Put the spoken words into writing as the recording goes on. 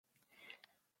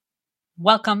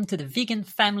Welcome to the Vegan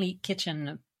Family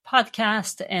Kitchen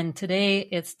podcast. And today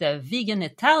it's the Vegan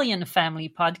Italian Family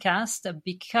podcast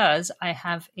because I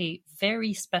have a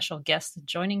very special guest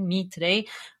joining me today,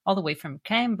 all the way from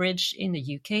Cambridge in the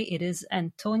UK. It is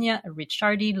Antonia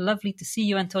Ricciardi. Lovely to see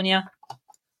you, Antonia.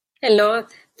 Hello.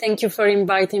 Thank you for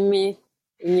inviting me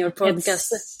in your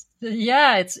podcast.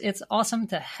 It's awesome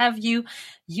to have you.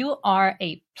 You are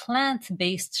a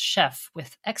plant-based chef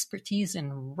with expertise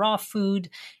in raw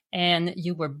food, and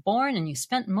you were born and you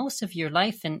spent most of your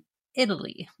life in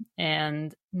Italy.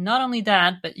 And not only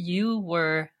that, but you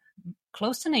were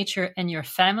close to nature, and your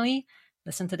family,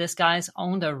 listen to this, guys,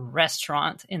 owned a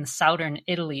restaurant in southern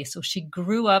Italy. So she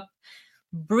grew up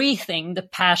breathing the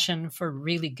passion for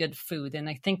really good food. And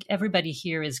I think everybody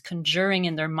here is conjuring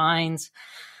in their minds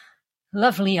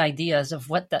lovely ideas of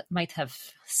what that might have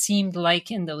seemed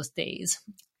like in those days.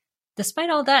 Despite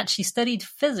all that, she studied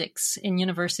physics in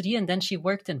university, and then she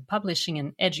worked in publishing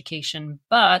and education.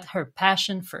 But her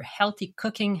passion for healthy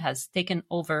cooking has taken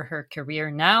over her career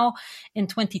now. In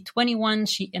 2021,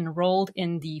 she enrolled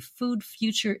in the Food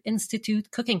Future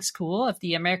Institute Cooking School of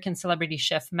the American celebrity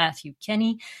chef Matthew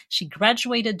Kenny. She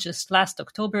graduated just last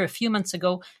October, a few months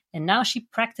ago, and now she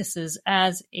practices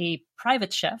as a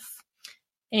private chef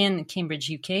in Cambridge,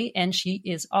 UK, and she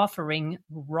is offering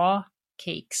raw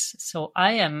cakes. So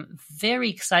I am very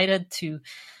excited to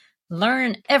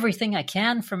learn everything I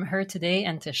can from her today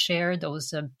and to share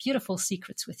those beautiful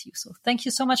secrets with you. So thank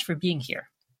you so much for being here.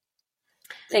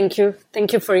 Thank you.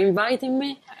 Thank you for inviting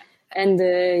me. And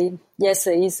yes,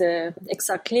 it's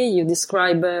exactly, you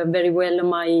describe very well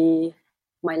my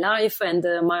life and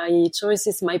my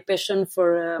choices, my passion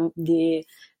for the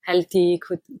healthy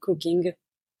cooking.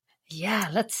 Yeah,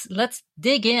 let's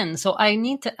dig in. So I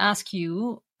need to ask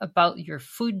you about your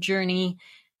food journey.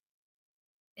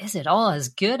 Is it all as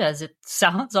good as it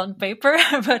sounds on paper?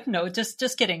 But no,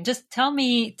 just kidding. Just tell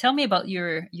me about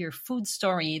your food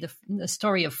story, the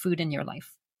story of food in your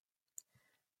life.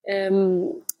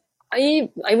 I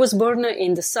was born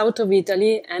in the south of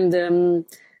Italy, and in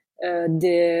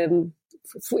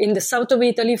the south of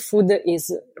Italy, food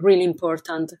is really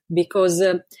important because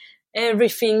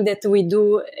everything that we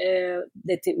do,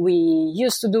 that we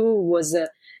used to do, was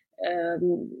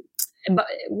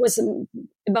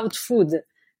about food.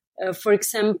 For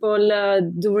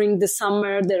example, during the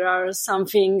summer, there are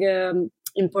something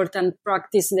important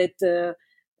practice that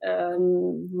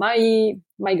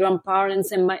my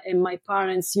grandparents and my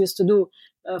parents used to do.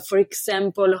 For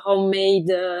example,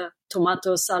 homemade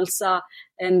tomato salsa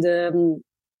and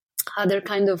other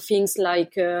kind of things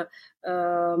like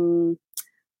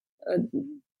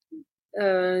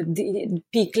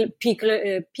pickled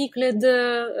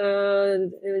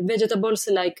vegetables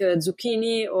like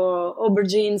zucchini or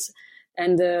aubergines,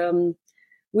 and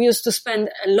we used to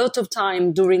spend a lot of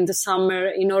time during the summer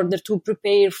in order to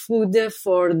prepare food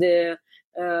for the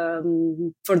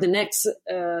next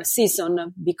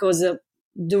season, because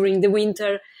during the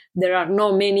winter there are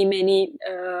not many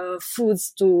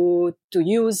foods to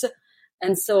use,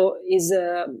 and so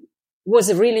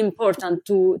was really important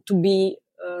to be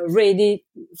ready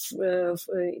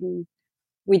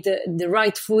with the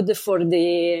right food for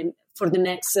the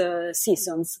next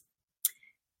seasons.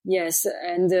 Yes,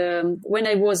 and when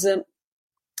I was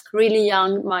really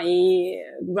young, my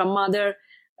grandmother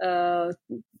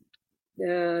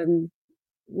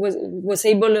was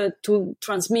able to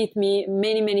transmit me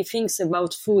many things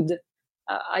about food.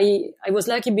 I was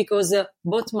lucky because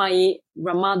both my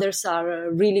grandmothers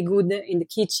are really good in the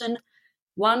kitchen.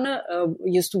 One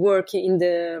used to work in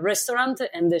the restaurant,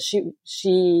 and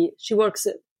she works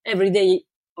every day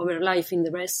of her life in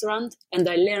the restaurant, and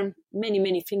I learned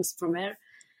many things from her.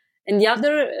 And the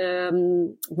other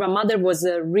grandmother was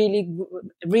really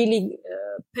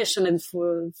passionate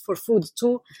for food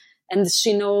too, and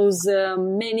she knows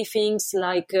many things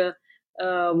like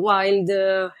wild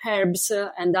herbs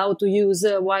and how to use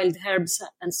wild herbs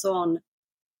and so on.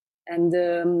 And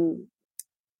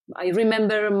I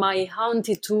remember my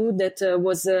auntie too, that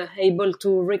was able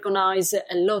to recognize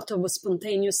a lot of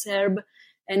spontaneous herb,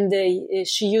 and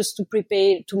she used to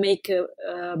make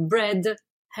bread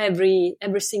every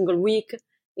single week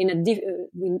in a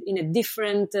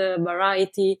different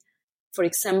variety. For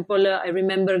example, I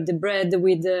remember the bread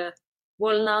with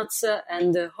walnuts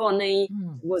and honey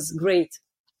was great.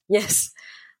 Yes,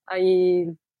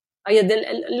 I had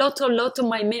a lot of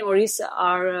my memories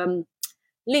are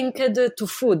linked to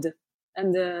food,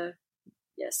 and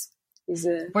yes.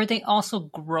 Were they also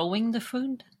growing the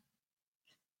food?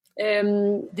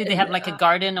 Did they have like a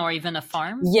garden or even a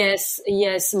farm? Yes,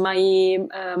 yes. My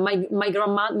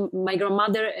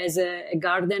grandmother has a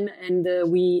garden, and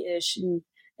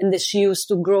she used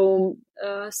to grow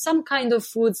some kind of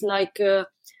foods like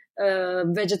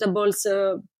vegetables,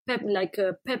 like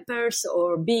peppers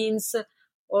or beans,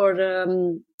 or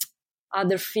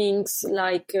other things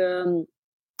like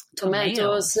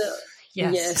tomatoes.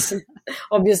 Yes. Yes,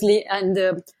 obviously, and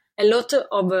a lot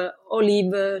of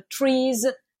olive trees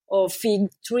or fig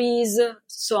trees,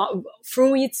 so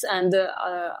fruits and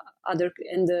other,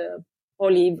 and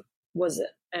olive was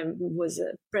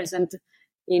present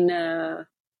in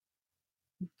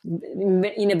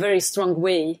in a very strong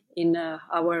way in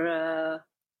our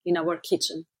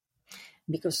kitchen,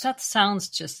 because That sounds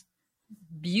just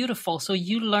beautiful. So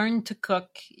you learned to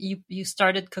cook. You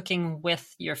started cooking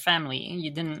with your family.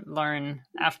 You didn't learn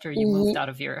after you moved out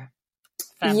of your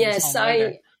family's yes, home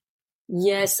later.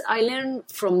 I learned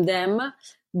from them,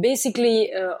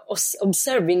 basically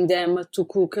observing them to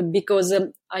cook, because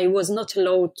I was not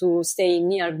allowed to stay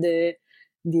near the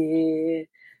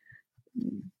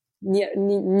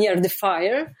near the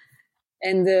fire,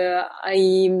 and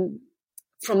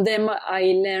from them I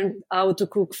learned how to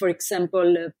cook, for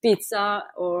example, pizza,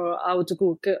 or how to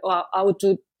cook, or how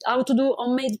to do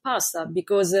homemade pasta,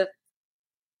 because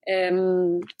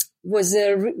was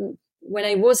when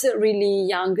I was really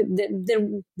young,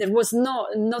 there was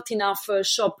not enough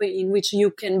shop in which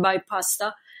you can buy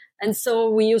pasta, and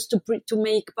so we used to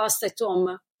make pasta at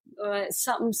home.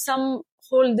 Some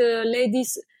old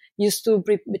ladies used to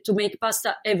make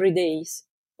pasta every day,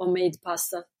 homemade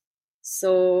pasta.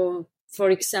 So,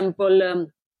 for example,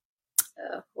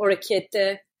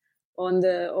 orecchiette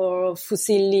or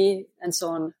fusilli, and so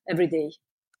on, every day.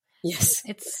 Yes.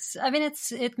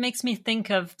 It makes me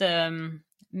think of the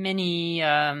many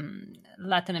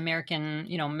Latin American,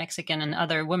 Mexican and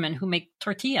other women who make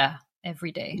tortilla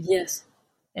every day. Yes.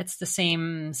 It's the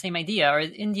same idea. Or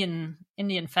Indian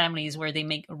families where they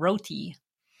make roti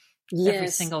every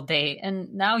single day.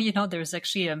 And now, there's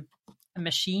actually a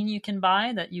machine you can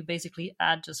buy that you basically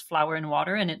add just flour and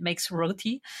water and it makes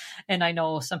roti. And I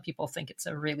know some people think it's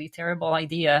a really terrible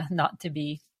idea not to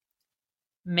be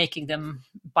making them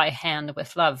by hand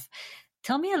with love.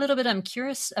 Tell me a little bit. I'm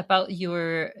curious about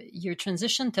your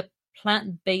transition to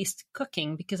plant-based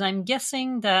cooking, because I'm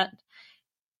guessing that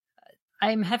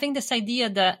I'm having this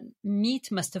idea that meat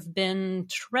must have been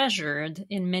treasured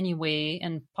in many ways,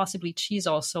 and possibly cheese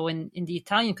also in the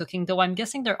Italian cooking, though I'm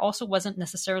guessing there also wasn't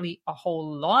necessarily a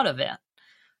whole lot of it,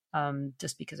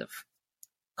 just because of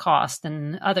cost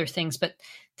and other things. But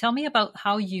tell me about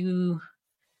how you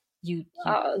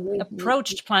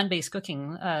approached plant-based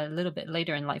cooking a little bit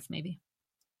later in life, maybe.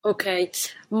 Okay.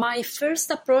 My first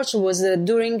approach was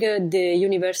during the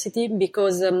university,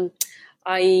 because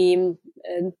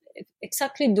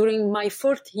exactly during my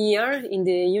fourth year in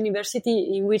the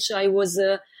university, in which I was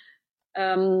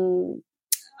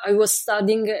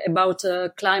studying about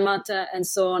climate and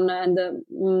so on, and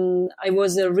I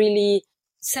was really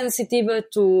sensitive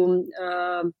to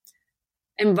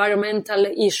environmental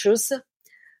issues.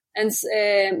 And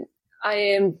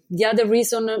the other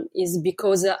reason is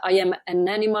because I am an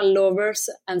animal lover,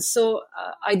 and so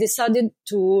I decided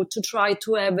to try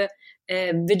to have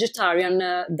a vegetarian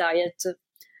diet.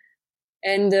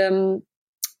 And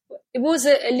it was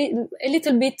a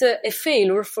little bit a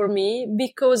failure for me,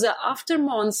 because after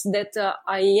months that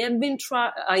I have been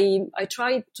I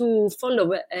tried to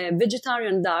follow a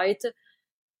vegetarian diet,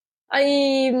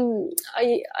 I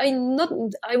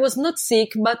was not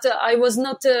sick, but I was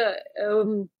not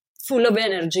full of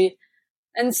energy,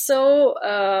 and so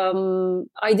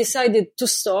I decided to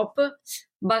stop.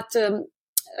 But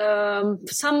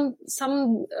some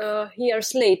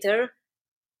years later,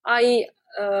 I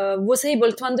was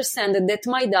able to understand that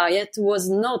my diet was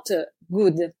not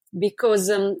good, because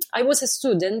I was a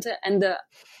student, and at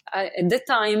that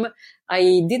time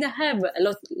I didn't have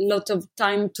a lot of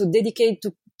time to dedicate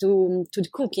to the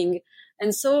cooking,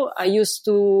 and so I used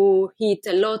to eat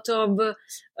a lot of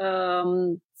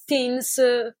things,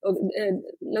 a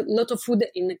lot of food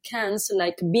in cans,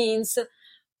 like beans,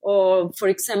 or, for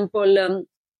example,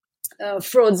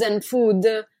 frozen food,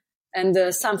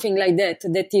 and something like that.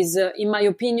 That is, in my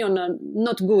opinion,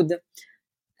 not good.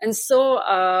 And so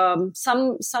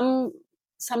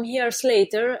some years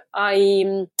later,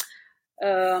 I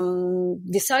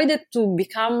decided to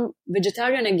become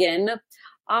vegetarian again,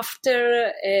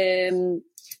 after a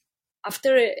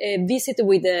visit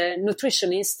with a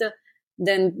nutritionist,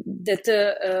 that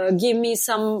gave me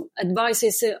some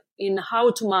advices in how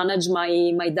to manage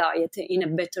my diet in a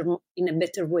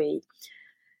better way.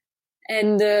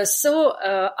 And so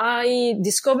I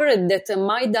discovered that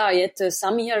my diet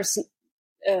some years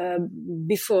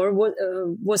before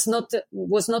was not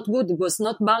good, was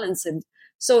not balanced.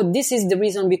 So this is the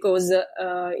reason, because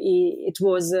it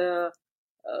was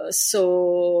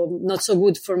so not so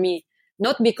good for me.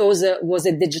 Not because it was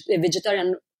a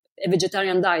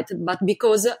vegetarian diet, but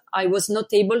because I was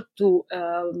not able to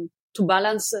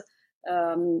balance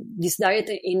this diet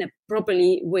in a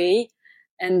properly way,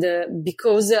 and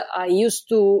because I used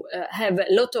to have a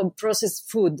lot of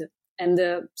processed food,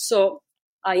 and so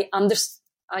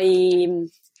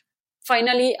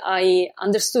finally I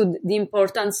understood the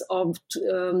importance of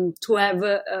to have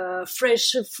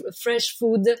fresh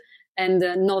food and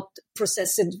not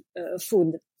processed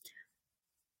food.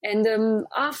 And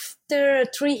after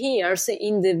 3 years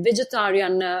in the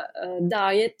vegetarian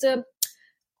diet,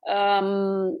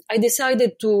 I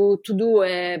decided to do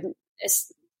a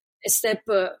step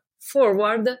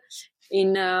forward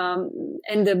in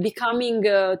and becoming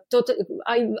total.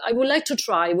 I would like to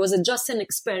try. It was just an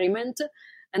experiment,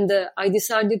 and I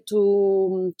decided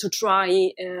to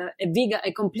try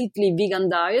a completely vegan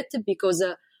diet, because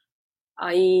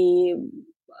I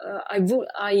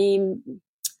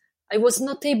was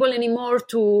not able anymore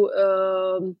to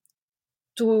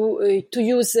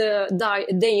use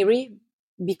dairy,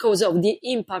 because of the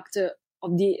impact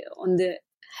on the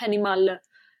animal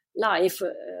life.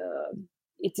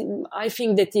 I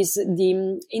think that is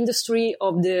the industry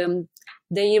of the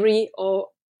dairy, or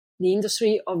the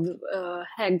industry of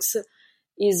eggs,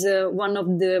 is one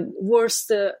of the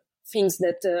worst things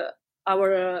that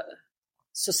our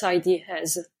society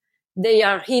has. They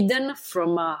are hidden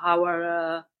from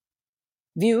our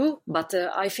view, but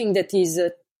I think that is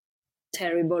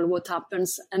terrible what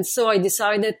happens. And so I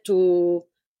decided to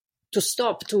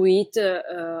stop to eat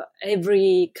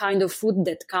every kind of food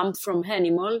that comes from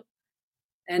animal,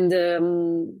 and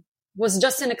was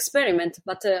just an experiment.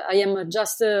 But I am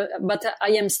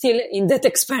still in that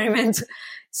experiment,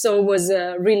 so it was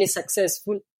really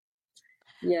successful.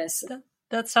 Yes,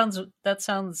 that sounds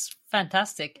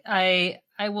fantastic. I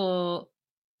will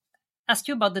ask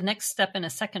you about the next step in a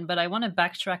second, but I want to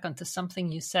backtrack onto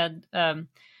something you said,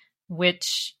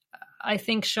 which I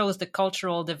think shows the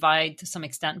cultural divide to some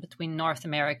extent between North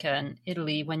America and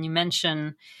Italy. When you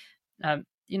mention,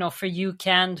 for you,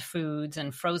 canned foods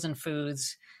and frozen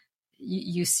foods,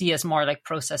 you see as more like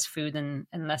processed food and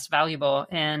less valuable.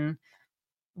 And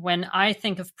when I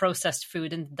think of processed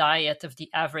food in the diet of the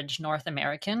average North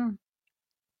American,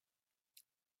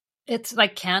 it's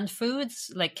like canned foods,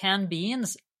 like canned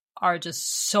beans, are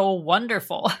just so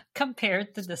wonderful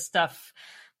compared to the stuff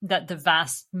that the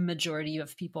vast majority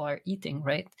of people are eating,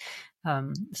 right?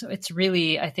 So it's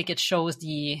really, I think it shows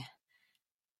the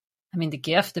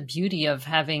gift, the beauty of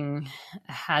having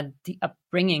had the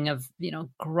upbringing of,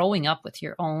 growing up with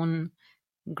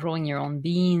growing your own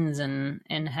beans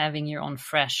and having your own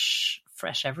fresh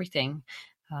everything.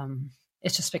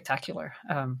 It's just spectacular.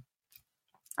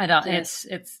 I don't, yes.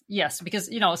 it's yes, because,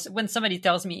 when somebody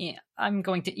tells me I'm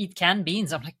going to eat canned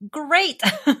beans, I'm like, great.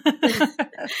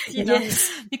 Yes.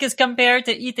 Because compared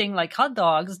to eating like hot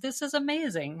dogs, this is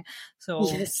amazing. So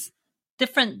Yes.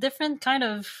 different kind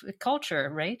of culture,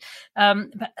 right?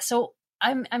 But so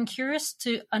I'm curious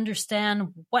to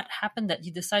understand what happened that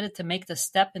you decided to make the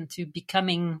step into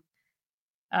becoming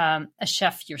a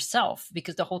chef yourself,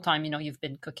 because the whole time, you've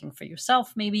been cooking for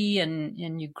yourself maybe, and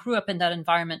you grew up in that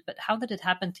environment, but how did it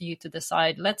happen to you to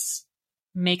decide, let's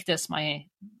make this my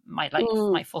life,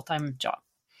 my full-time job?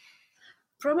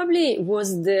 Probably it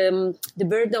was the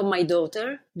birth of my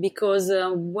daughter, because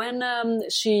when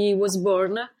she was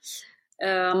born,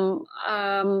 I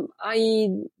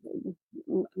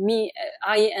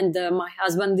and my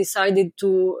husband decided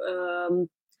to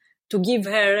give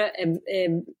her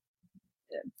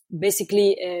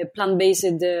basically a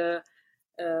plant-based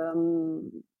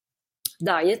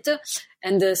diet,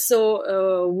 and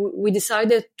so we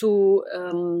decided to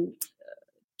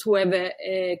have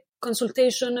a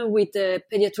consultation with a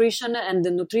pediatrician and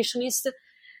a nutritionist.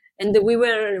 And we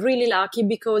were really lucky,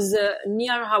 because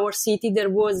near our city there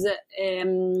was a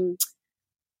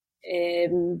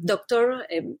doctor,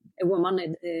 a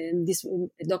woman, a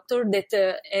doctor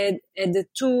that had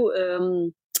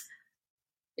two.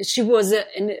 She was a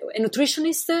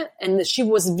nutritionist, and she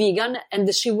was vegan,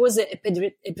 and she was a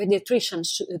pediatrician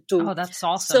too. Oh, that's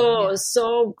awesome.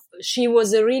 So she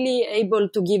was really able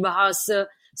to give us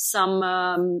some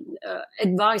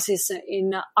advices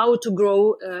in how to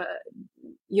grow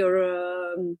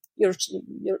your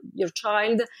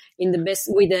child in the best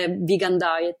with a vegan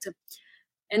diet.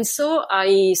 And so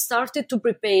I started to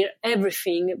prepare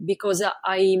everything, because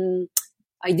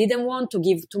I didn't want to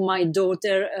give to my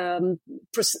daughter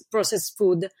processed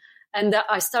food, and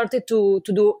I started to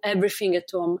do everything at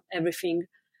home, everything.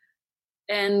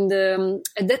 And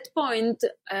at that point,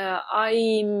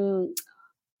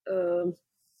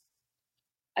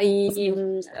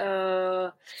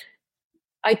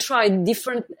 I tried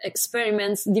different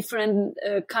experiments, different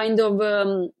kind of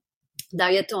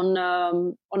diet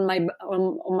on my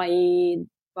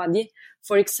body.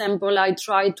 For example, I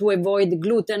tried to avoid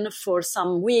gluten for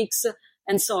some weeks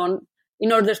and so on,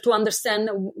 in order to understand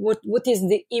what is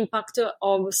the impact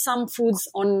of some foods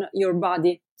on your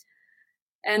body.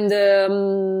 And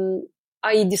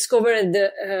I discovered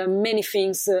many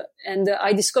things, and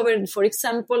I discovered, for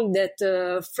example, that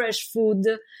fresh food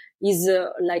is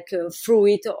like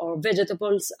fruit or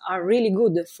vegetables are really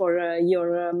good for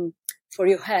your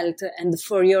health and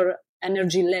for your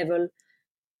energy level.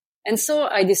 And so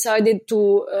I decided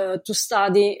to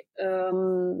study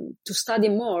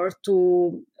more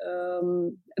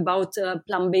about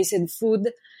plant-based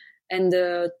food, and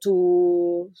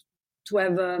to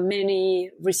have many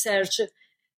research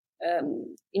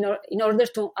in order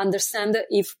to understand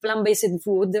if plant-based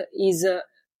food is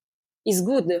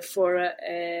good for a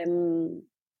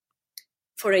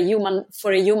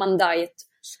human diet.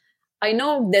 I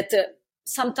know that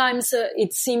sometimes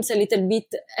it seems a little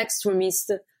bit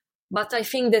extremist, but I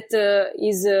think that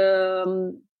is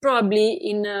probably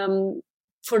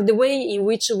for the way in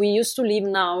which we used to live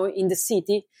now in the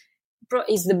city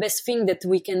is the best thing that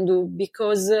we can do,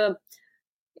 because it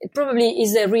probably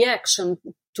is a reaction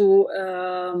to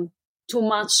too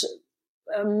much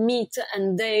meat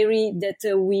and dairy that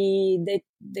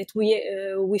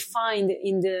we find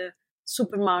in the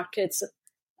supermarkets.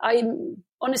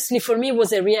 Honestly, for me,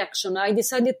 was a reaction. I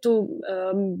decided to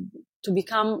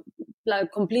become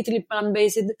completely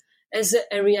plant-based as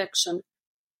a reaction.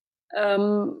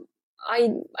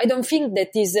 I don't think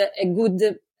that is a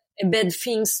bad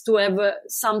things to have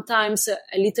sometimes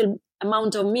a little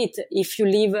amount of meat if you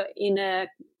live in a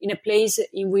place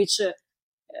in which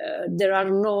there are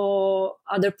no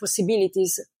other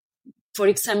possibilities. For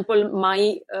example,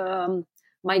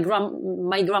 my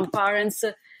grandparents,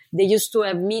 they used to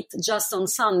have meat just on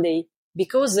Sunday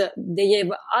because they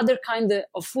have other kind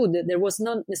of food. There was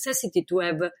no necessity to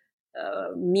have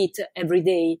meat every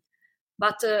day.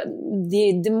 But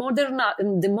the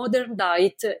modern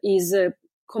diet is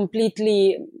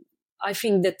completely, I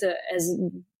think that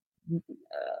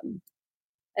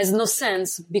has no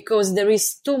sense, because there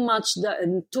is too much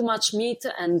meat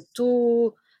and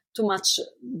too much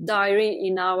dairy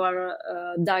in our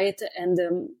diet,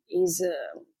 and is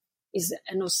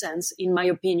no sense, in my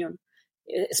opinion.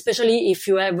 Especially if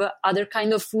you have other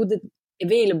kind of food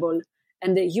available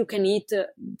and you can eat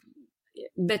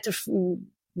better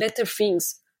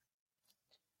things.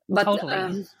 But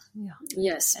Totally. Yeah.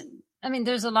 yes. I mean,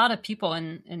 there's a lot of people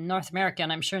in North America,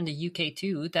 and I'm sure in the UK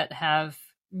too, that have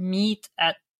meat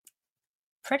at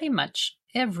pretty much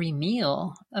every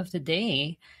meal of the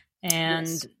day, and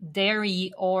Yes.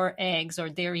 dairy or eggs, or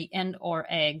dairy and or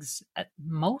eggs at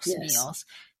most Yes. meals.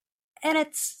 And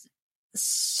it's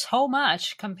so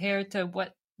much compared to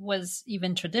what was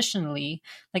even traditionally,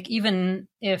 like, even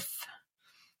if,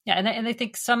 yeah. And I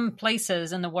think some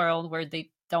places in the world where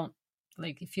they don't,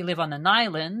 like, if you live on an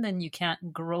island and you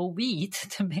can't grow wheat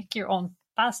to make your own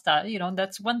pasta,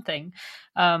 that's one thing.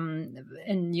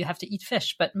 And you have to eat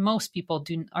fish, but most people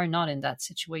are not in that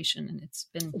situation. And it's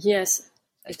been, yes,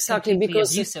 exactly,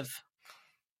 because abusive.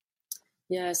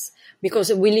 Yes,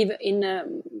 because we live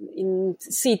in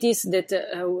cities that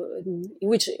in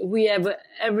which we have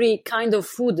every kind of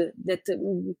food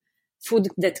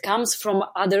that comes from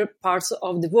other parts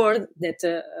of the world that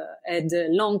had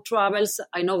long travels.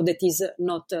 I know that is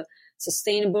not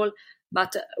sustainable,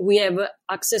 but we have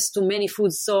access to many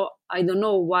foods. So I don't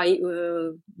know why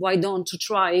don't you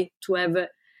try to have a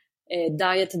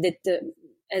diet that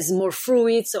has more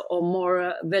fruits or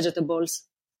more vegetables.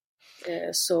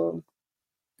 So.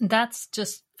 That's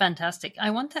just fantastic. I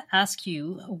want to ask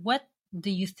you, what do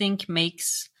you think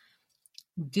makes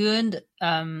good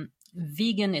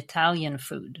vegan Italian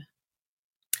food?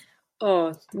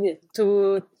 Oh, yeah.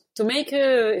 To make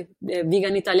a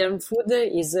vegan Italian food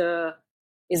is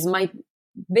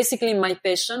basically my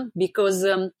passion, because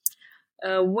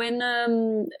when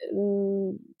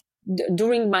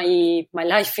during my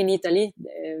life in Italy,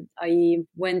 I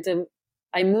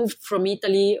moved from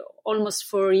Italy almost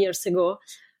 4 years ago.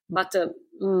 But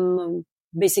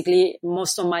basically,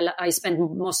 I spent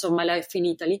most of my life in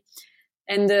Italy,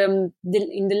 and in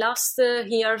the last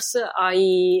years,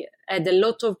 I had a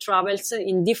lot of travels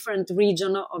in different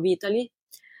regions of Italy,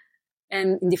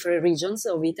 and in different regions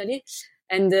of Italy.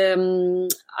 And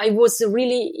I was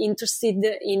really interested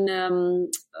in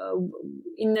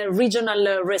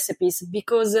regional recipes,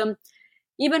 because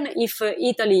even if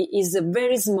Italy is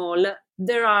very small,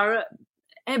 there are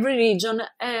every region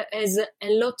has a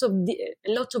lot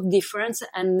of difference,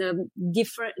 and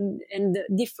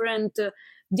different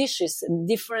dishes,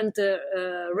 different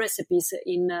recipes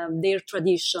in their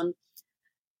tradition.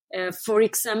 For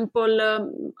example,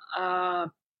 I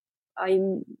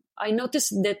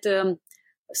noticed that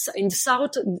in the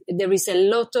south there is a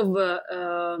lot of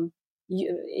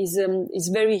is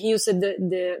very used.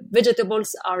 The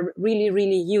vegetables are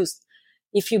really used.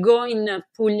 If you go in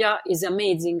Puglia, is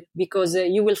amazing, because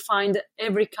you will find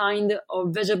every kind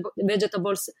of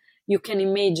vegetables you can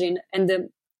imagine, and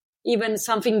even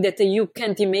something that you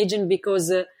can't imagine,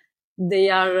 because they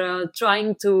are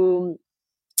trying to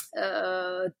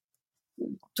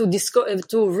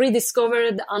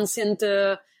rediscover the ancient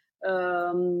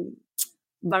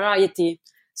variety.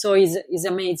 So is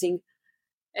amazing.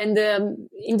 And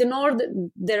in the north,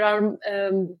 there are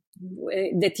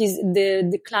that is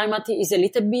the climate is a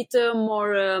little bit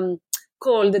more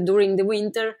cold during the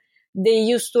winter. They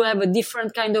used to have a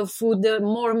different kind of food,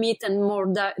 more meat and more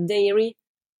dairy.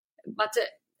 But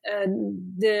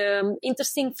the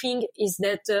interesting thing is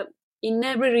that in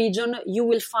every region you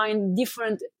will find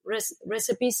different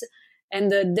recipes,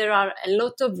 and there are a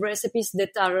lot of recipes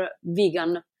that are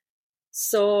vegan.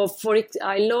 So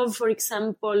I love, for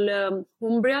example,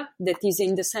 Umbria, that is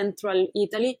in the central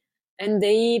Italy, and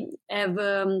they have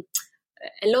a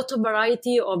lot of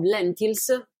variety of lentils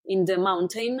in the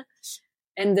mountain,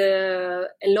 and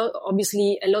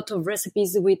obviously a lot of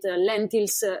recipes with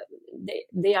lentils.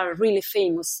 They are really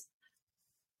famous.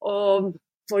 Or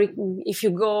if you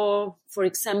go, for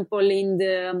example, in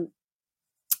the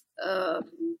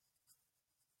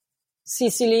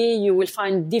Sicily, you will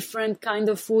find different kind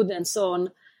of food and so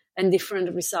on, and different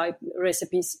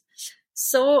recipes.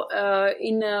 So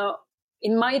in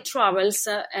my travels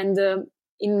and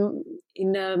in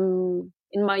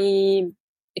my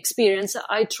experience,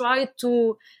 I try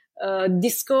to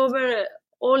discover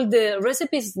all the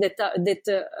recipes that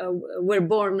were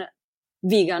born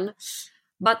vegan.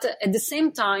 But at the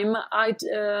same time, I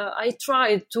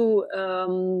try to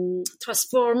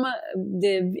transform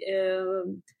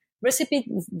the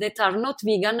recipes that are not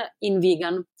vegan in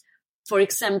vegan. For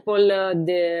example,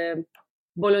 the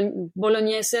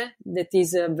bolognese, that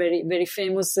is very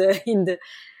famous in the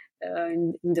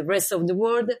rest of the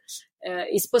world.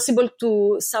 It's possible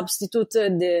to substitute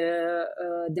the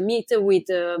meat with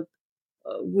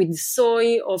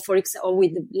soy, or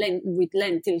with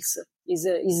lentils. Is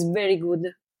very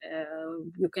good.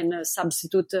 You can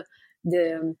substitute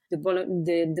the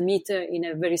meat in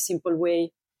a very simple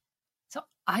way. So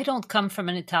I don't come from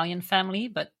an Italian family,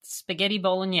 but spaghetti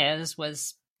bolognese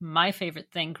was my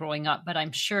favorite thing growing up. But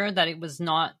I'm sure that it was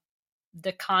not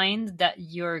the kind that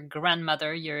your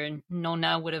grandmother, your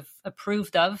nonna, would have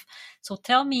approved of. So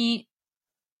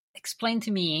explain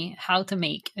to me how to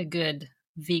make a good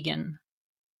vegan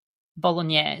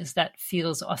bolognese that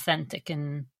feels authentic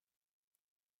and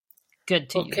good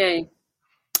to you. Okay.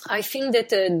 I think that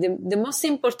the most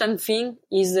important thing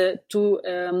is the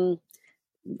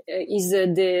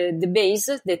base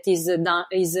that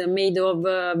is made of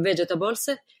vegetables.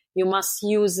 You must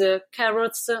use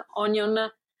carrots,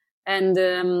 onion, and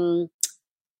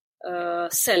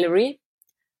celery.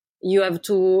 You have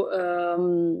to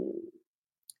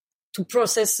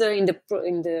process in the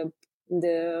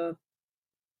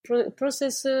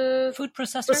process food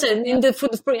processor, in the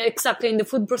food in the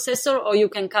food processor, or you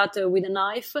can cut with a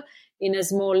knife in a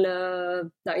small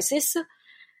dices.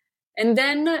 And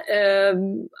then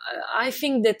I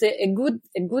think that a good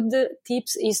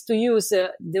tips is to use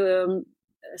the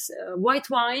white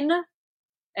wine,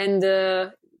 and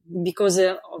because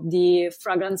of the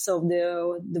fragrance of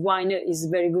the wine is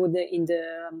very good in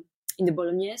the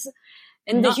bolognese.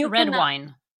 And not red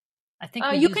wine. I think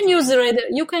you can use red.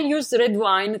 You can use red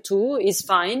wine too. Is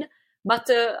fine, but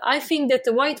I think that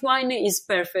the white wine is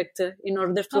perfect in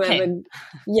order to have a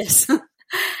yes.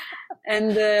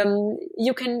 And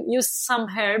you can use some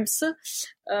herbs.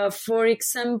 For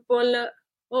example,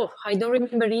 I don't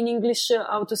remember in English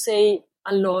how to say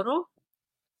alloro.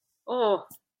 Oh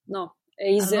no,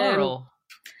 is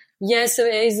yes,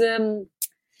 is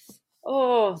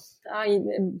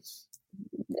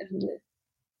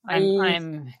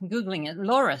I'm googling it.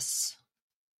 Laurel.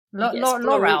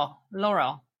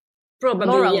 Probably,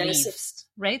 laurel yes. Leaves,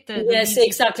 right? Yes,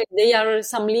 exactly. They are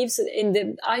some leaves,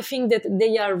 and I think that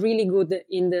they are really good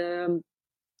in the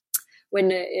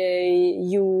when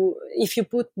if you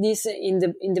put this in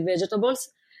the vegetables.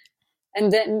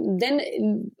 And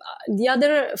then the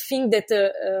other thing that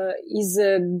is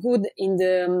good in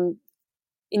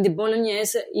the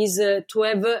bolognese is to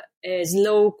have a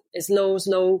slow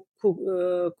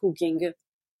cooking,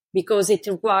 because it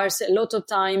requires a lot of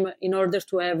time in order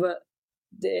to have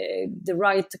the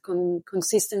right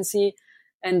consistency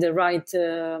and the right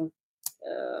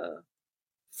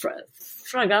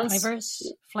fragrance.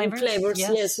 Flavors.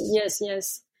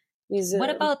 Yes. What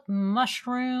about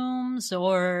mushrooms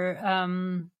or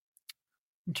I'm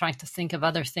trying to think of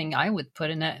other thing I would put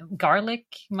in it. Garlic,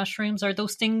 mushrooms, are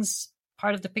those things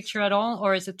part of the picture at all?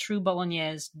 Or is it true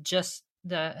bolognese just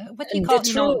what do you call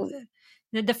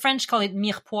it? The French call it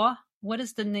mirepoix. What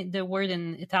is the word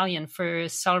in Italian for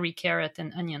celery, carrot,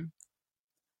 and onion?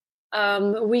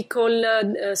 We call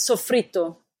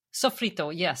soffritto.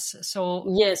 Soffritto, yes. So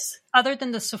yes. Other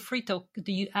than the soffritto,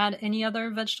 do you add any other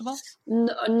vegetables?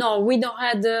 No, we don't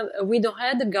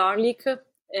add garlic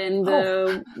and.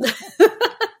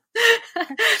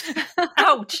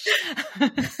 Ouch!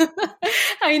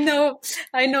 I know.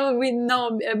 We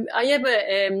know. I have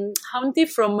a auntie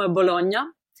from Bologna,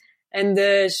 and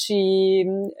she.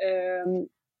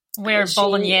 Where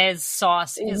bolognese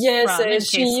sauce is from, in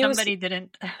case somebody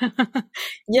didn't.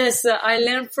 Yes, I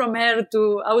learned from her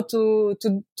how to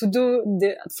do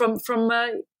from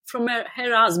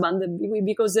her husband,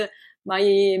 because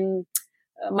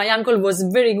my uncle was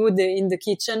very good in the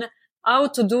kitchen, how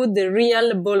to do the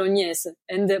real bolognese.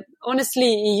 And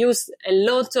honestly, he used a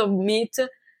lot of meat,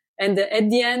 and at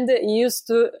the end he used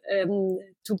to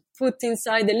put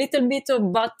inside a little bit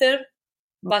of butter.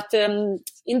 But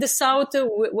in the south,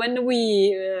 when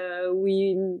we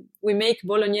make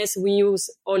bolognese, we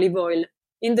use olive oil.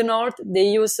 In the north, they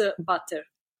use butter.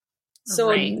 So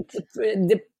right.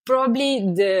 probably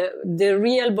the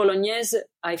real bolognese,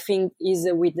 I think, is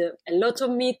with a lot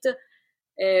of meat,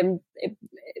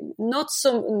 not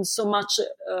so much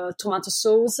tomato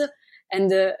sauce,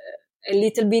 and a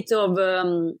little bit of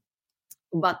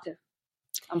butter.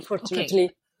 Unfortunately.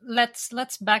 Okay. Let's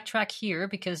backtrack here,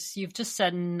 because you've just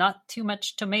said not too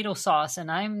much tomato sauce,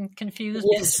 and I'm confused.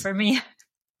 Yes. Because for me,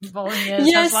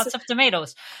 bolognese has lots of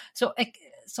tomatoes. So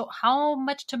how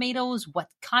much tomatoes? What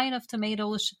kind of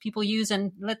tomatoes should people use?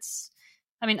 And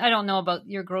I don't know about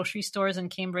your grocery stores in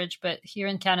Cambridge, but here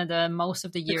in Canada, most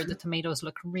of the year the tomatoes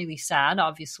look really sad,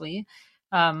 obviously.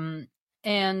 And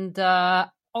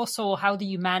also, how do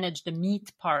you manage the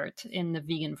meat part in the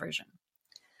vegan version?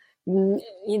 In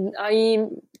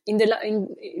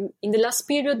the last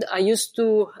period, I used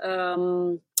to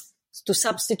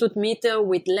substitute meat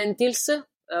with lentils.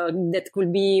 That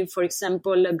could be, for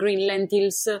example, green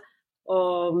lentils,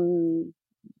 or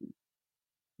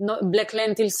black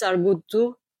lentils are good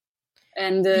too.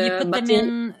 And do you put them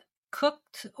in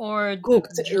cooked or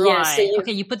cooked? Dry? Yes.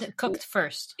 Okay, you put it cooked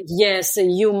first. Yes,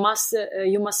 you must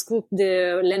cook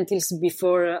the lentils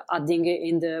before adding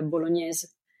in the bolognese.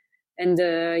 And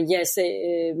yes,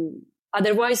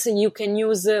 otherwise you can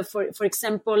use, for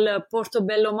example,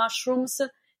 portobello mushrooms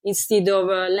instead of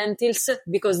lentils,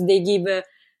 because they give a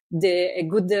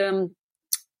good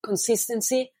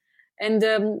consistency. And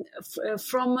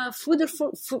from Food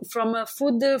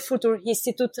Future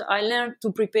Institute, I learned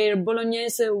to prepare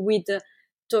bolognese with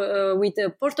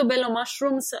portobello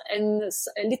mushrooms and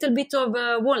a little bit of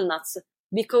walnuts,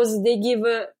 because they give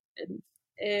a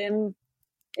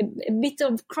bit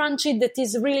of crunchy that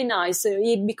is really nice,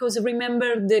 because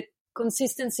remember the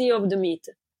consistency of the meat.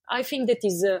 I think that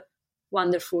is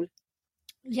wonderful.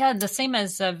 Yeah, the same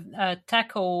as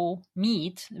taco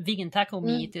meat. Vegan taco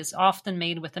meat is often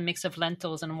made with a mix of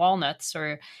lentils and walnuts,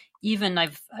 or even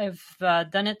I've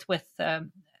done it with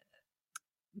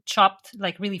chopped,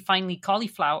 like really finely,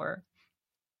 cauliflower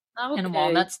and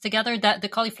walnuts together. That the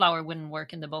cauliflower wouldn't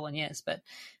work in the bolognese, but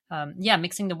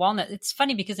mixing the walnut. It's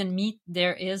funny because in meat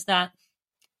there is that,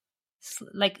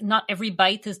 like, not every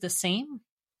bite is the same.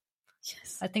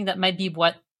 Yes, I think that might be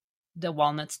what the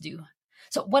walnuts do.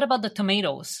 So what about the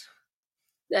tomatoes?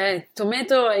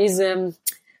 Tomato is in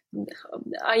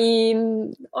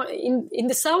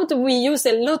the south we use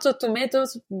a lot of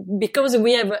tomatoes because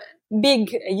we have a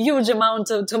huge amount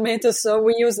of tomatoes, so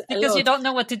we use a lot. Because you don't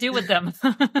know what to do with them.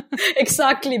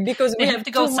 Exactly, because we have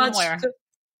to go too somewhere. Much.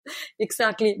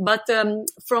 Exactly, but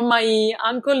from my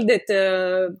uncle that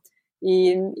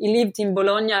he lived in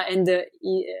Bologna, and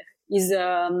his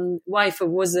wife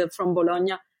was from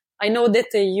Bologna. I know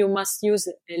that you must use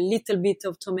a little bit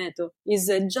of tomato. It's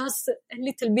just a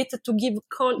little bit to give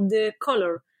the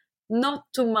color, not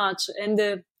too much.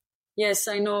 And yes,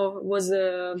 I know was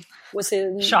a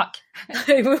shock.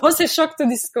 It was a shock to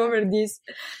discover this.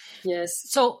 Yes.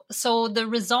 So the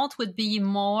result would be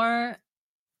more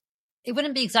it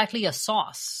wouldn't be exactly a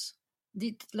sauce.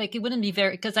 Like, it wouldn't be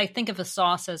very, because I think of a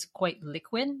sauce as quite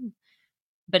liquid.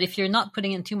 But if you're not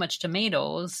putting in too much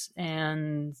tomatoes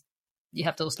and you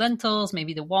have those lentils,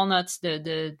 maybe the walnuts,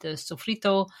 the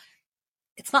sofrito,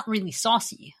 it's not really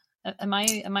saucy. Am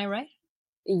I right?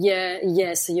 Yeah,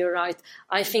 yes, you're right.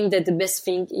 I think that the best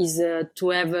thing is to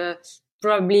have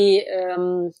probably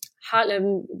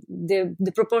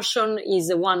the proportion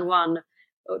is 1:1.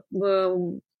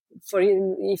 For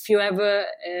if you have,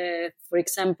 for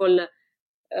example,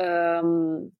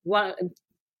 one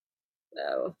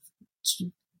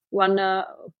one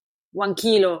 1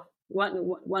 kilo,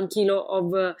 1 kilo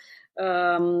of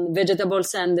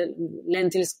vegetables and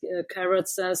lentils,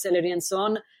 carrots, celery, and so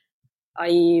on.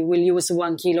 I will use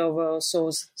 1 kilo of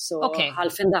sauce, so Okay.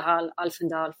 half and a half,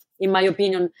 in my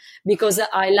opinion, because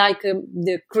I like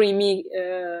the creamy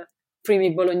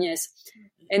bolognese.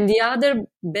 And the other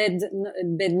bad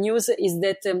news is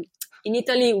that in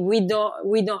Italy we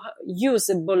don't use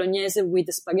bolognese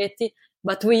with spaghetti,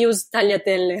 but we use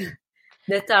tagliatelle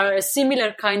that are a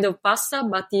similar kind of pasta,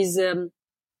 but is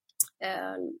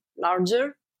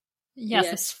larger. Yes,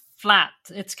 Yes. it's flat.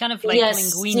 It's kind of like Yes,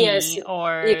 linguine yes,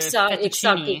 or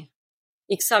exactly.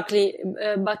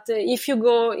 fettuccine. But if you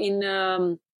go in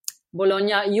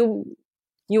Bologna, you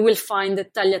will find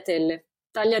tagliatelle.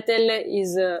 Tagliatelle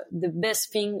is the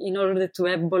best thing in order to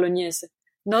have bolognese,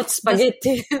 not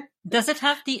spaghetti. Does it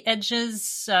have the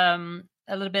edges, a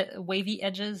little bit wavy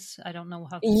edges? I don't know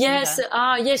how to Yes, say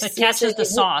that. yes, So it catches yes, the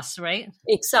sauce, right?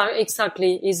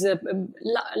 exactly. Is a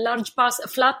large pasta,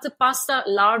 flat pasta.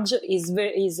 Large is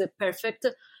perfect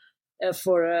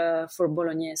for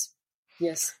bolognese.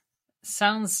 Yes.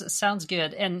 Sounds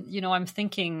good. And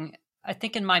I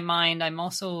think in my mind, I'm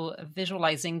also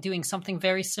visualizing doing something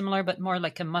very similar, but more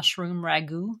like a mushroom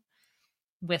ragu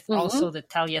with also the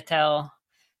tagliatelle.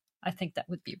 I think that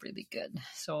would be really good.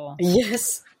 So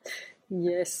Yes.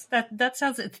 Yes. that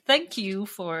sounds it. Thank you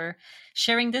for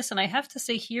sharing this. And I have to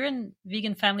say, here in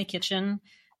Vegan Family Kitchen,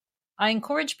 I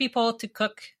encourage people to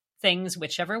cook things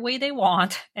whichever way they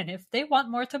want. And if they want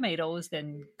more tomatoes,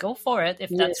 then go for it, if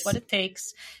that's what it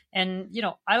takes. And,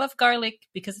 I love garlic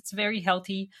because it's very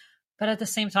healthy. But at the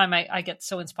same time, I get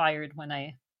so inspired when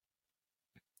I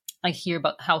hear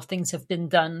about how things have been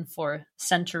done for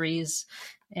centuries.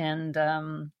 And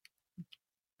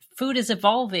food is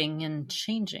evolving and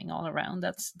changing all around.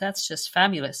 That's just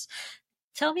fabulous.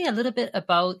 Tell me a little bit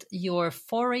about your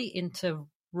foray into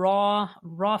raw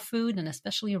food, and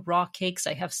especially raw cakes.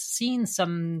 I have seen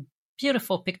some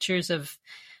beautiful pictures of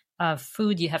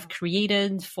food you have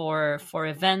created for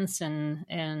events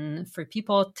and for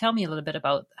people. Tell me a little bit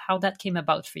about how that came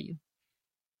about for you.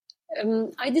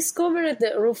 I discovered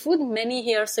raw food many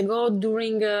years ago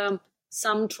during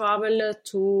some travel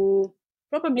to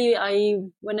probably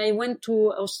when I went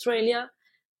to Australia.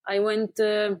 I went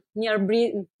near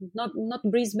not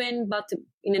Brisbane, but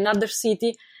in another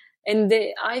city, and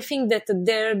I think that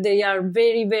there they are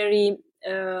very, very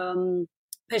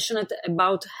passionate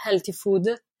about healthy food.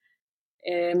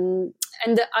 And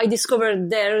I discovered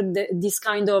there this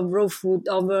kind of raw food,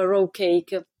 of raw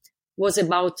cake, was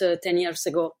about 10 years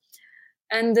ago.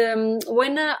 And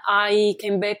when I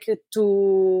came back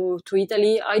to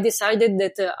Italy, I decided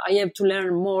that I have to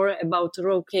learn more about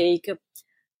raw cake.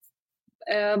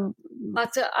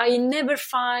 But I never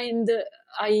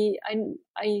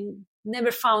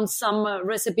never found some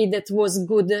recipe that was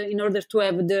good in order to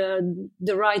have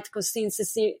the right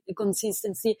consistency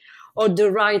or the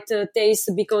right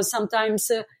taste, because sometimes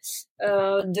in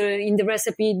the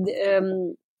recipe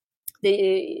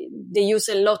they use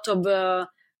a lot of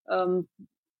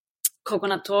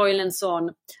coconut oil and so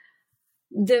on.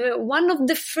 One of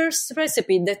the first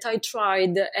recipe that I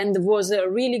tried and was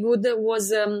really good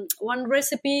was one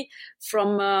recipe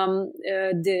from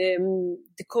the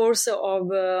course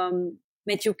of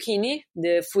Matthew Kinney,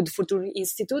 the Food Future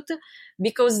Institute,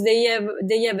 because they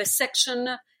have a section.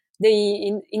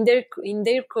 In their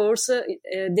course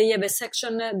they have a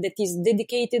section that is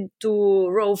dedicated to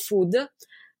raw food,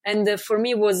 and for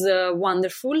me was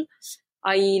wonderful.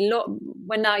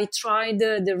 When I tried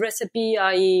the recipe,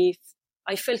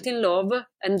 I felt in love,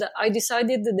 and I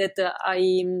decided that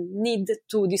I need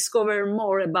to discover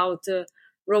more about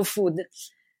raw food,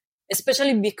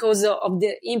 especially because of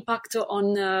the impact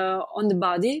on the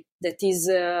body. That is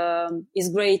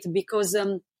great because,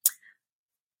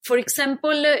 for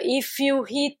example, if you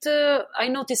eat, I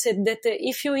noticed that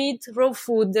if you eat raw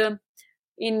food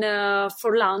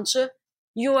for lunch,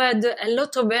 you had a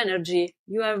lot of energy.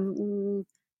 You have.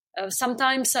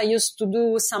 Sometimes I used to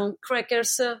do some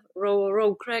crackers,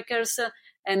 raw crackers,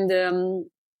 and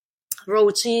raw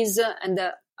cheese, and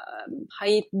I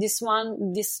eat this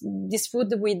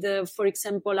food with, for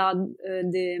example,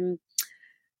 the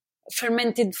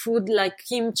fermented food like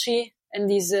kimchi,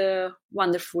 and is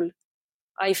wonderful.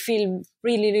 I feel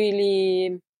really,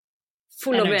 really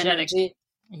full of Energetic. energy.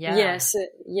 Yeah.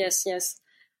 Yes.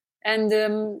 And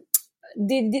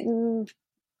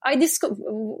I discovered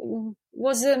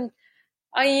was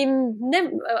I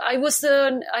never I was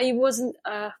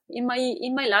in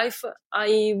my life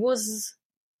I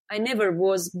never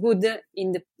was good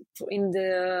in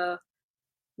the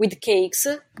with cakes,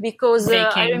 because I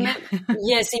Baking. remember,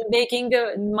 yes, in baking,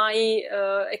 my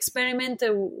experiment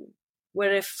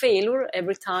were a failure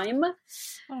every time.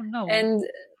 Oh no. And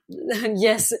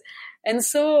yes, and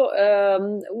so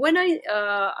when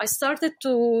I started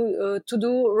to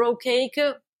do raw cake,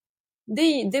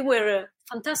 they were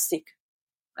fantastic,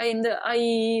 and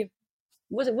I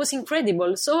was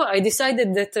incredible. So I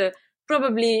decided that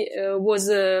probably was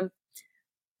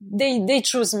they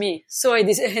chose me. So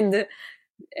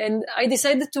and I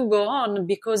decided to go on,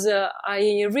 because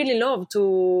I really love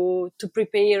to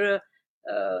prepare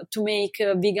to make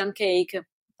a vegan cake.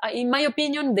 In my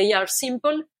opinion, they are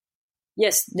simple.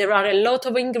 Yes, there are a lot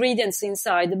of ingredients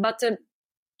inside, but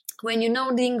when you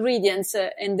know the ingredients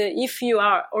and if you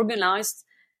are organized,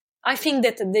 I think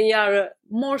that they are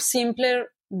more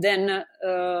simpler than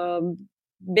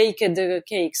baked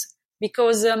cakes,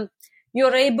 because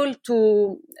you're able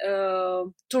to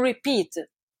repeat.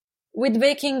 With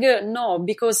baking, no,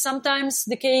 because sometimes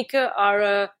the cake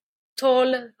are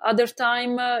tall. Other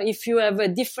time, if you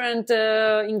have different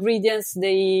ingredients,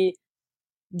 they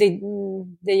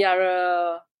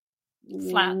are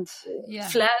Flat. Yeah.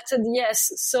 flattened.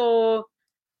 Yes, so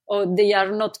or they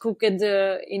are not cooked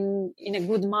in a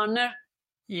good manner.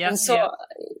 Yeah. And so, Yeah.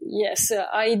 yes,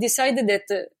 I decided that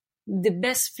the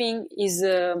best thing is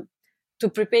to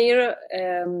prepare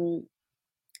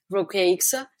raw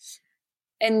cakes.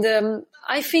 And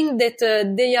I think that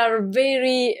they are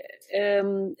very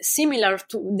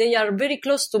they are very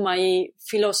close to my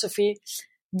philosophy,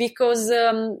 because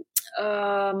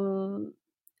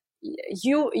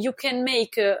you can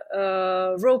make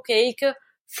a raw cake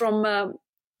from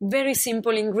very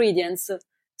simple ingredients.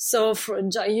 So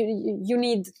you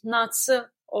need nuts,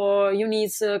 or you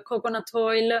need coconut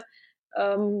oil,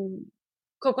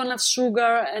 coconut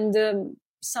sugar, and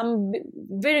some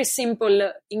very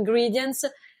simple ingredients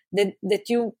that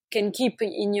you can keep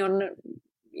in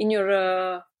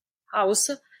your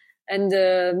house, and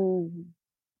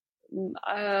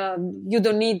you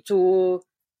don't need to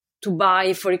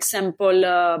buy, for example,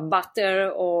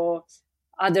 butter or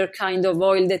other kind of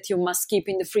oil that you must keep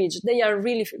in the fridge. They are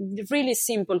really, really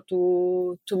simple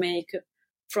to make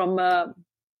from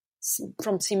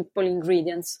simple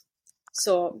ingredients.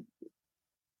 So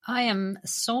I am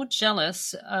so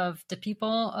jealous of the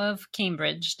people of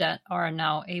Cambridge that are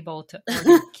now able to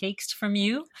order cakes from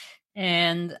you,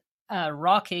 and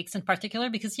raw cakes in particular,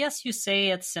 because yes, you say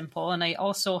it's simple. And I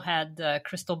also had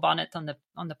Crystal Bonnet on the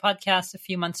podcast a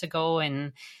few months ago,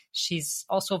 and she's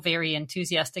also very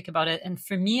enthusiastic about it. And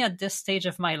for me, at this stage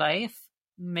of my life,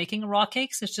 making raw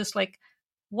cakes is just like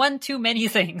one too many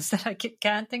things that I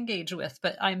can't engage with.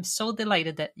 But I'm so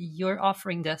delighted that you're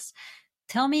offering this.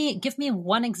 Give me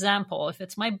one example. If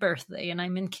it's my birthday and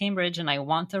I'm in Cambridge and I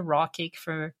want a raw cake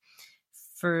for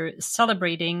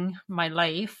celebrating my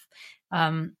life,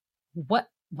 what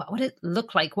would it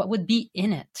look like? What would be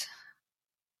in it?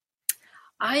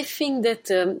 I think that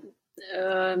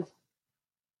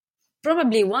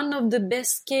probably one of the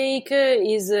best cake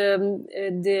is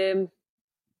the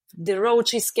raw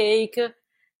cheesecake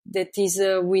that is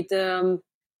with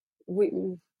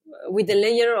a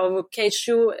layer of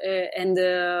cashew and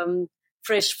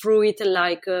fresh fruit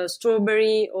like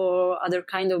strawberry or other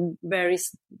kind of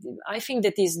berries. I think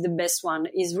that is the best one.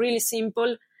 It's really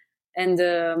simple and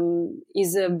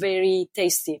is very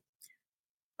tasty.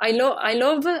 I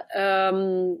love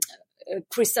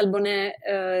Crystal Bonnet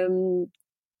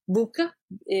book.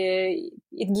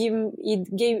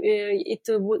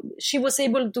 She was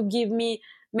able to give me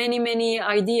many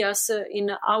ideas in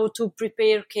how to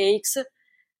prepare cakes.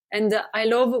 And I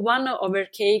love one of her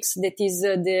cakes that is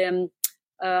the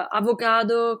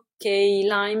avocado key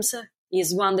limes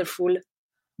is wonderful,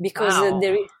 because Wow.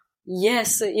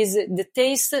 the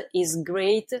taste is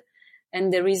great,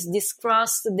 and there is this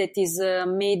crust that is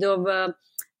made of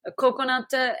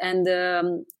coconut and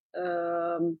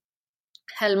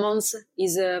almonds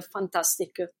is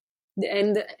fantastic,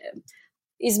 and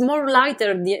is more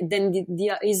lighter than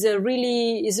is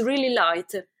really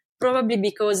light, probably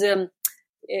because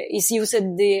is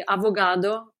used the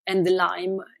avocado and the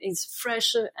lime. It's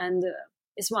fresh and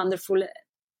it's wonderful.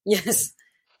 Yes.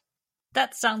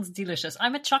 That sounds delicious.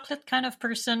 I'm a chocolate kind of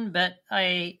person, but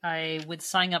I would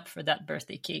sign up for that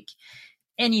birthday cake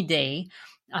any day.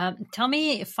 Tell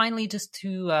me finally, just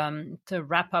to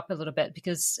wrap up a little bit,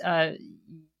 because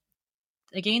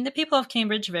again, the people of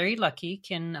Cambridge, very lucky,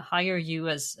 can hire you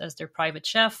as their private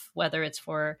chef, whether it's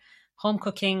for home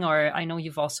cooking, or I know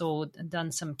you've also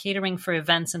done some catering for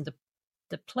events, and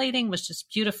the plating was just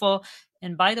beautiful.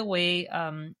 And by the way,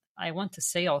 I want to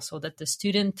say also that the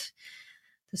students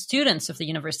of the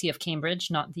University of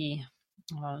Cambridge, not the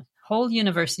whole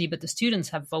university, but the students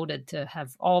have voted to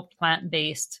have all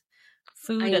plant-based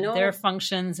food I at their know.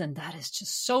 functions, and that is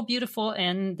just so beautiful.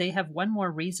 And they have one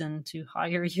more reason to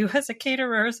hire you as a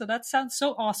caterer, so that sounds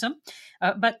so awesome.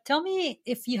 But tell me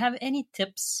if you have any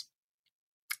tips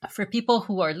for people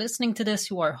who are listening to this,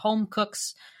 who are home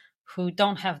cooks, who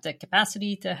don't have the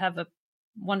capacity to have a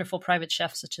wonderful private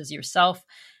chef such as yourself.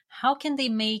 How can they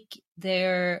make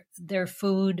their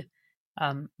food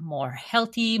more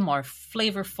healthy, more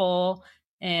flavorful,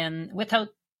 and without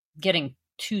getting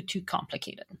too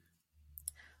complicated?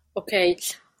 Okay,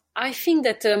 I think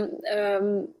that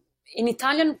in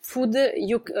Italian food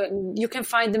you can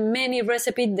find many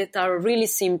recipes that are really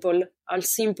simple,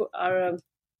 are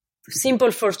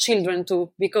simple for children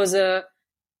too. Because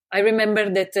I remember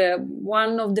that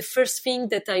one of the first things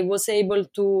that I was able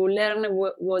to learn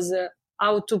was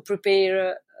how to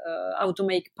prepare, how to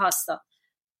make pasta.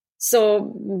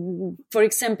 So, for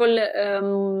example,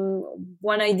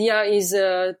 one idea is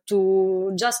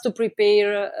to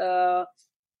prepare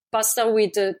pasta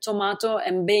with tomato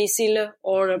and basil,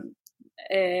 or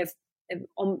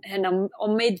an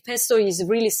homemade pesto is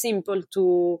really simple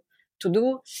to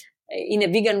do in a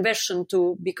vegan version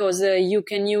too, because you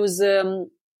can use for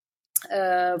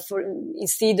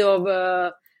instead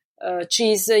of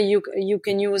cheese, you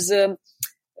can use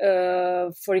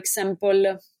for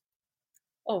example,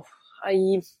 oh,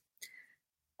 I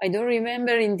don't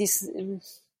remember in this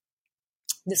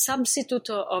the substitute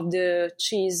of the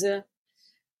cheese.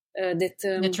 That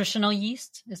Nutritional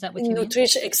yeast, is that what you mean?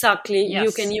 Exactly. Yes.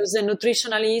 You can use a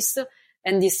nutritional yeast,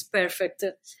 and it's perfect.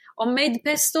 Homemade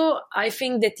pesto, I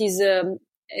think that is a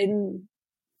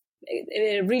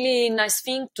really nice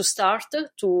thing to start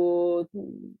to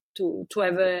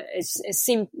have a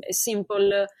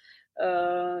simple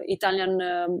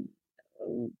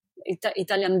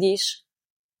Italian dish.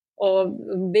 Or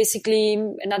basically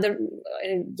another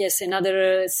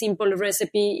simple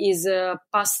recipe is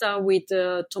pasta with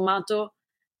tomato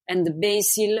and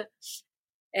basil,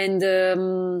 and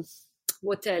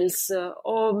what else?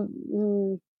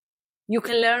 You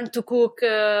can learn to cook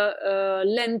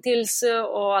lentils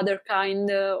or other kind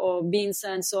of beans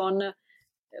and so on.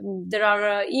 There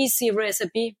are easy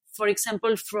recipe. For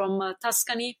example, from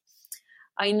Tuscany,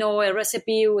 I know a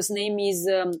recipe whose name is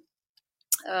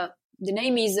the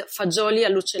name is fagioli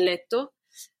all'uccelletto,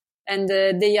 and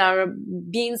they are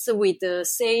beans with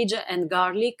sage and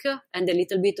garlic and a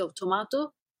little bit of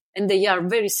tomato, and they are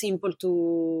very simple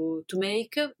to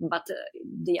make, but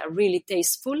they are really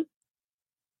tasteful.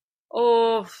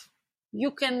 Or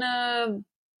you can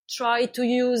try to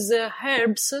use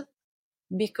herbs,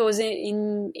 because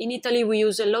in Italy we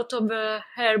use a lot of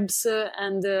herbs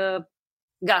and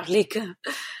garlic,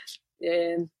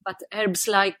 but herbs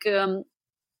like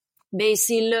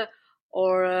basil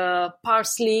or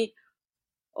parsley,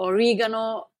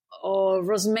 oregano or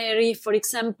rosemary. For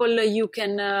example, you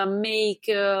can make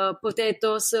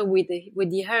potatoes with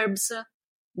the herbs.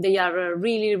 They are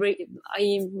really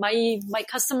my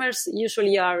customers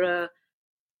usually are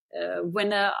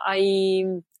when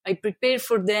I prepare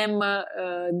for them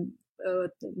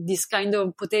this kind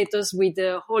of potatoes with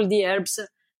all the herbs.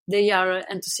 They are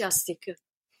enthusiastic.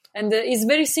 And it's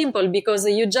very simple, because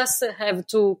you just have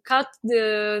to cut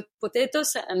the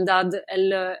potatoes and add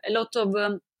a lot of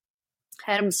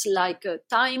herbs like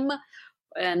thyme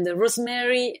and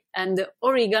rosemary, and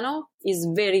oregano is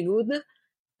very good.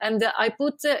 And I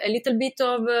put a little bit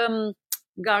of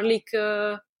garlic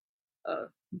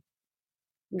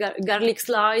garlic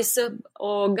slice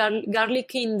or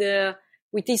garlic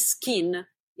with its skin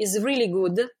is really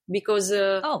good, because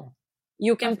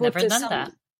you can I've put never done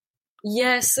that.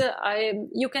 Yes,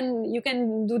 you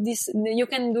can do this. You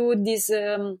can do these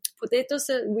potatoes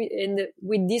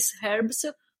with these herbs,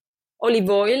 olive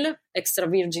oil, extra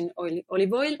virgin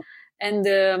olive oil,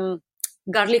 and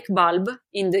garlic bulb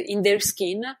in their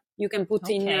skin. You can put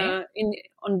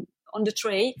on the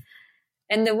tray,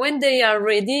 and when they are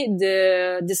ready,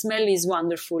 the smell is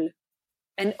wonderful.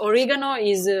 And oregano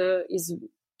is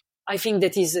I think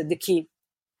that is the key.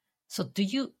 So, do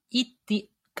you eat the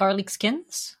garlic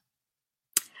skins?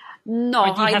 No,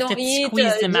 or do you I have don't to eat.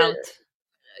 squeeze them out?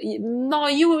 No,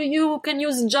 you can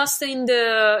use just in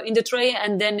the tray,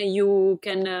 and then you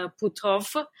can put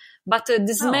off. But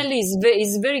the smell is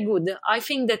very good. I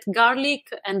think that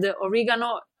garlic and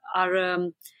oregano are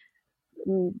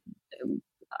mm,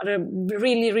 are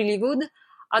really really good.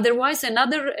 Otherwise,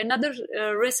 another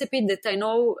recipe that I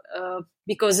know,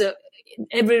 because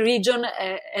every region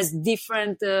has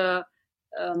different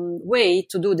way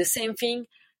to do the same thing.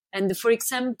 And for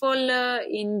example,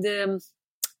 in the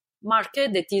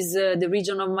market, that is the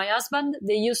region of my husband,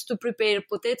 they used to prepare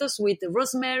potatoes with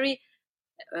rosemary,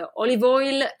 olive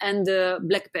oil, and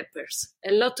black peppers.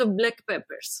 A lot of black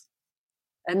peppers,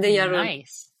 and they are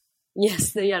nice.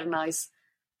 Yes, they are nice.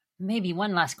 Maybe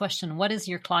one last question: what is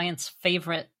your client's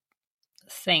favorite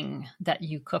thing that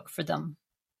you cook for them?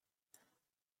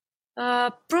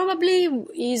 Probably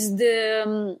is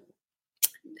the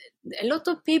a lot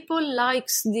of people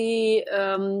likes the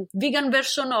vegan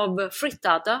version of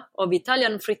frittata, of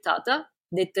Italian frittata,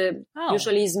 that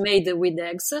usually is made with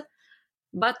eggs.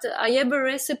 But I have a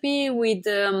recipe with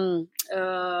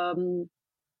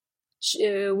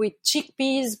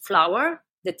chickpeas flour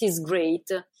that is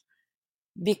great,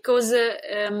 because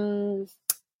in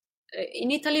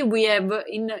Italy we have,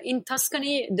 in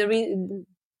Tuscany there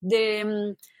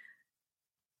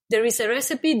is a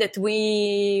recipe that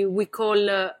we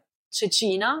call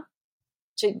cecina,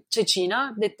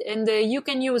 that, and you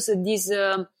can use this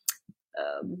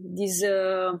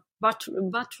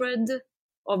buttered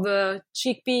of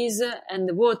chickpeas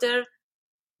and water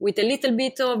with a little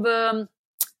bit of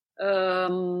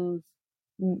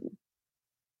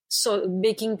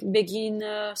baking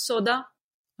soda,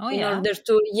 in order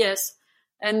to, yes,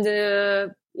 and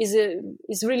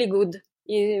is really good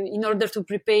in order to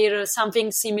prepare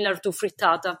something similar to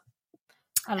frittata.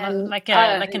 Like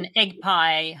an egg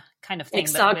pie kind of thing.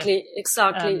 Exactly,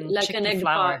 like an egg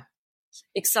flour. pie.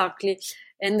 Exactly.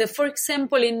 And for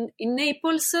example, in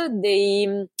Naples,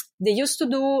 they used to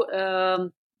do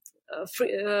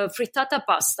frittata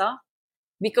pasta,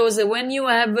 because when you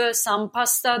have some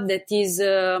pasta that is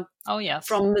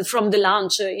from the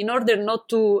lunch, in order not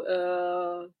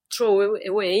to throw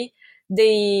away,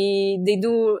 they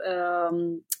do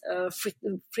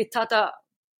frittata,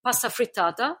 pasta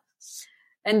frittata.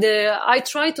 And I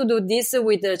try to do this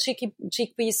with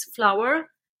chickpeas flour,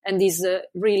 and is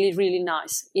really, really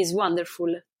nice. It's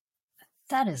wonderful.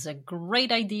 That is a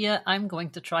great idea. I'm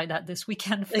going to try that this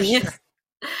weekend for Yes. sure.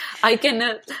 I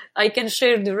can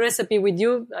share the recipe with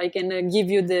you. I can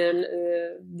give you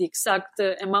the exact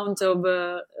amount of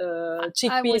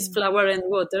chickpeas flour and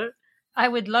water. I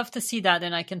would love to see that,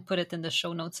 and I can put it in the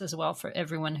show notes as well for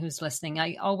everyone who's listening.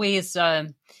 I always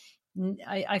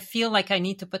I feel like I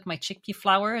need to put my chickpea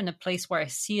flour in a place where I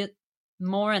see it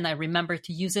more and I remember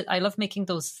to use it. I love making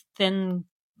those thin,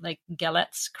 like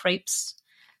galettes, crepes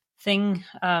thing.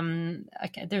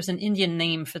 There's an Indian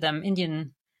name for them.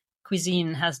 Indian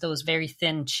cuisine has those very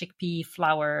thin chickpea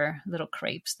flour little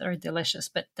crepes that are delicious,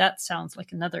 but that sounds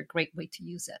like another great way to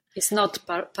use it. It's not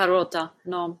parota,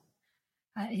 no.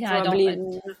 Probably, I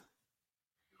don't.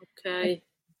 Okay.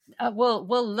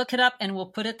 We'll look it up and we'll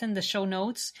put it in the show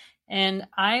notes. And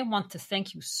I want to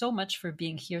thank you so much for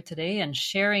being here today and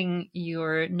sharing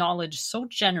your knowledge so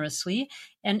generously.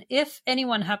 And if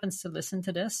anyone happens to listen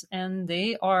to this and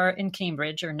they are in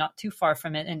Cambridge or not too far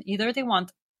from it, and either they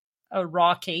want a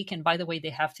raw cake, and by the way, they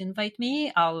have to invite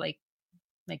me, I'll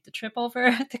make the trip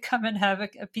over to come and have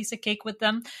a piece of cake with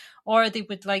them, or they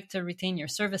would like to retain your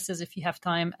services if you have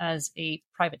time as a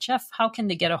private chef, how can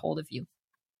they get a hold of you?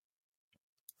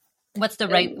 What's the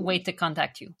right way to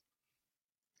contact you?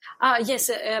 Yes,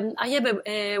 I have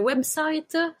a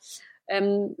website.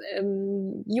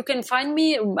 You can find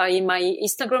me by my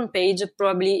Instagram page,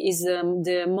 probably is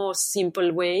the most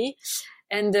simple way.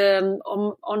 And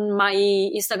on my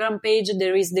Instagram page,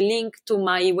 there is the link to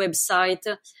my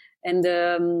website. And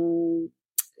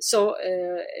so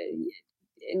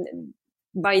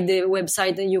by the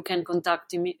website, you can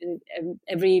contact me.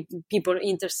 Every people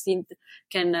interested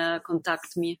can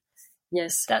contact me.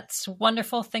 Yes. That's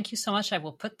wonderful. Thank you so much. I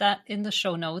will put that in the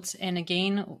show notes. And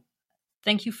again,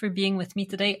 thank you for being with me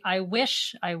today. I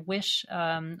wish,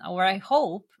 or I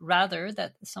hope rather,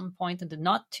 that at some point in the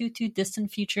not too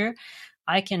distant future,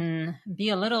 I can be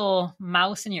a little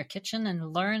mouse in your kitchen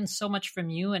and learn so much from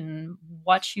you and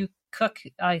watch you cook.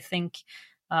 I think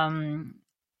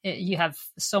you have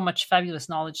so much fabulous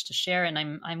knowledge to share, and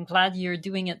I'm glad you're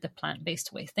doing it the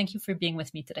plant-based way. Thank you for being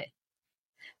with me today.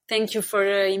 Thank you for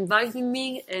inviting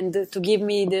me and to give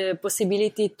me the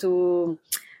possibility to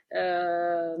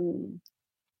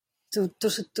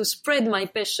spread my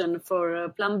passion for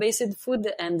plant-based food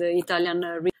and Italian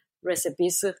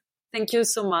recipes. Thank you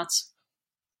so much.